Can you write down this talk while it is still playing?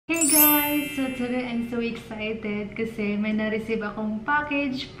Hey guys! So today I'm so excited kasi may na-receive akong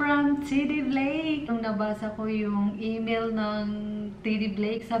package from TD Blake. Nung nabasa ko yung email ng TD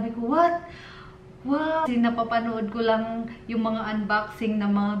Blake, sabi ko, what? Wow! Kasi napapanood ko lang yung mga unboxing ng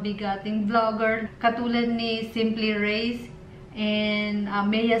mga bigating vlogger katulad ni Simply Race and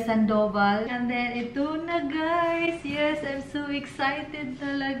Maya Sandoval. And then ito na guys! Yes! I'm so excited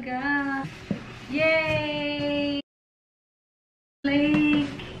talaga! Yay!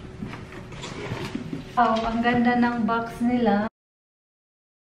 Blake! Wow, ang ganda ng box nila.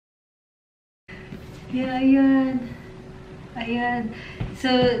 Yeah, ayan. Ayan.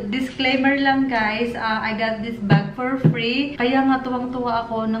 So, disclaimer lang guys, I got this bag for free. Kaya nga tuwang-tuwa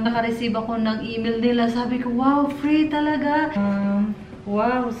ako nang naka-receive ako ng email nila. Sabi ko, wow, free talaga.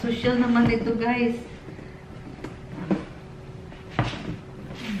 Wow, social naman ito guys.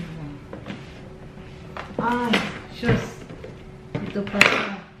 Ay, shush. Ito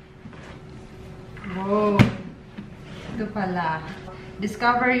pala. Wow. Ito pala.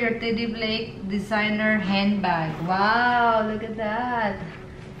 Discover your Teddy Blake designer handbag. Wow, look at that.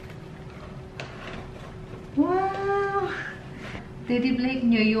 Wow. Teddy Blake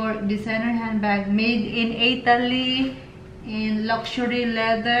New York designer handbag made in Italy in luxury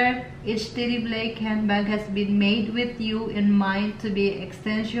leather. Each Teddy Blake handbag has been made with you in mind to be an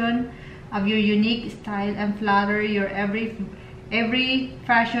extension of your unique style and flatter your every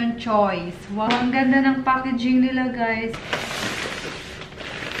fashion choice. Wow, ang ganda ng packaging nila, guys.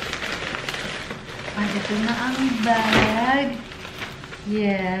 Ah, ito na ang bag.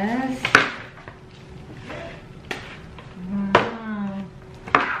 Yes. Wow.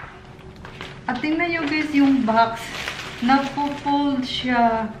 At tingnan nyo, guys, yung box. Napo-fold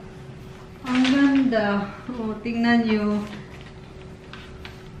siya. Ang ganda. Oh, tingnan nyo.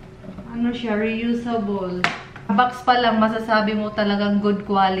 Ano siya? Reusable. Box pa lang, masasabi mo talagang good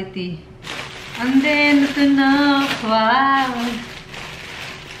quality. And then, ito na. Wow!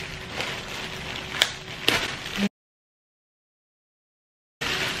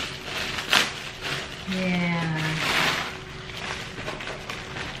 Yeah.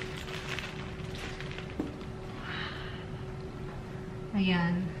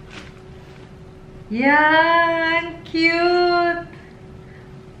 Ayan. Yan! Cute!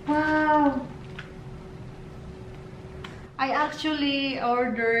 Wow! I actually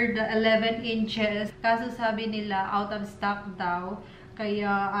ordered 11 inches. Kaso sabi nila, out of stock daw.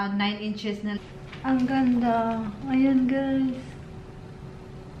 Kaya 9 inches na. Ang ganda. Ayan guys.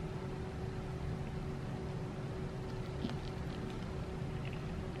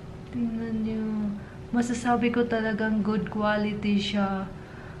 Tingnan nyo. Masasabi ko talagang good quality siya.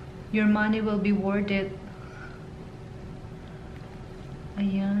 Your money will be worth it.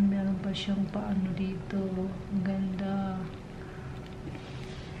 Ayan, meron pa siyang paano dito. Ang ganda.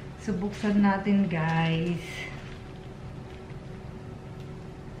 Subuksan natin, guys.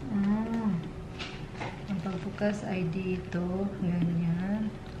 Ang pagbukas ay dito.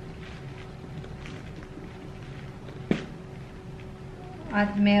 Ganyan.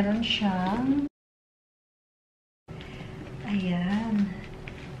 At meron siyang ayan.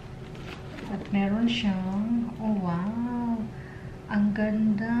 At meron siyang oh wow. Ang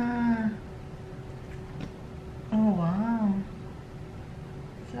ganda. Oh, wow.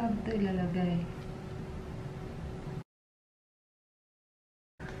 Saan ito ilalagay?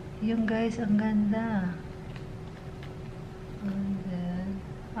 Yung guys, ang ganda. And then,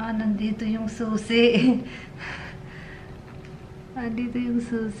 nandito yung susi. Nandito yung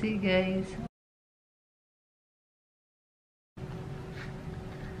susi, guys.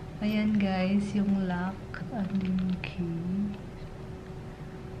 Ayan, guys, yung lock and yung key.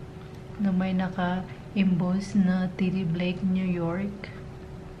 Na may naka-emboss na TD Blake New York.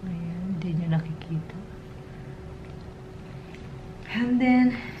 Ayan, hindi nyo nakikita. And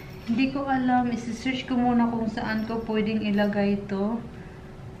then, hindi ko alam. Isi-search ko muna kung saan ko pwedeng ilagay ito.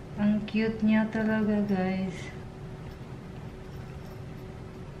 Ang cute niya talaga, guys.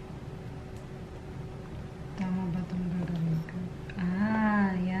 Tama ba itong gagawin ko?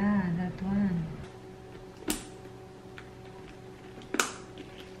 Yeah, that one.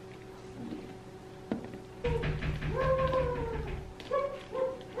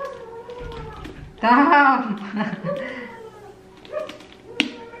 Tam!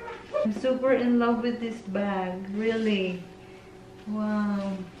 I'm super in love with this bag. Really.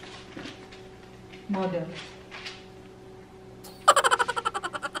 Wow. Model.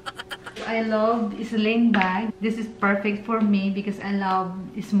 I love sling bag. This is perfect for me because I love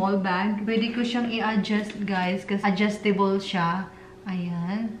small bag. Pwede ko siyang i-adjust, guys, kasi adjustable siya.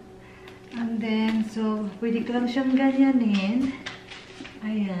 Ayan. And then, so, pwede ko lang siyang ganyanin.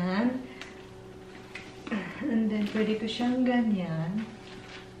 Ayan. And then, pwede ko siyang ganyan.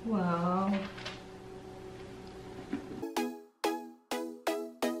 Wow.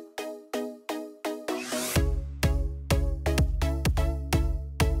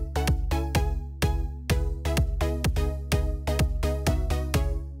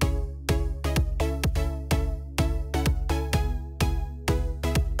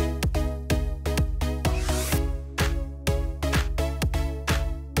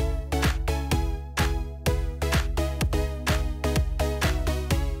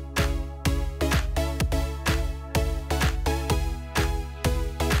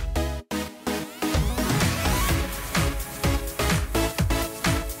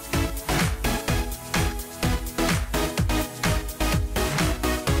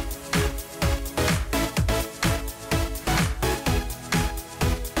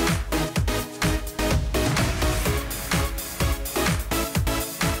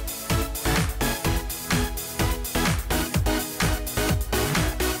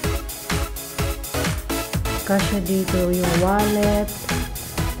 Kasya dito yung wallet,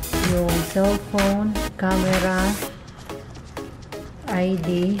 yung cellphone, camera,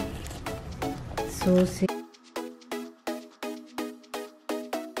 ID, susi.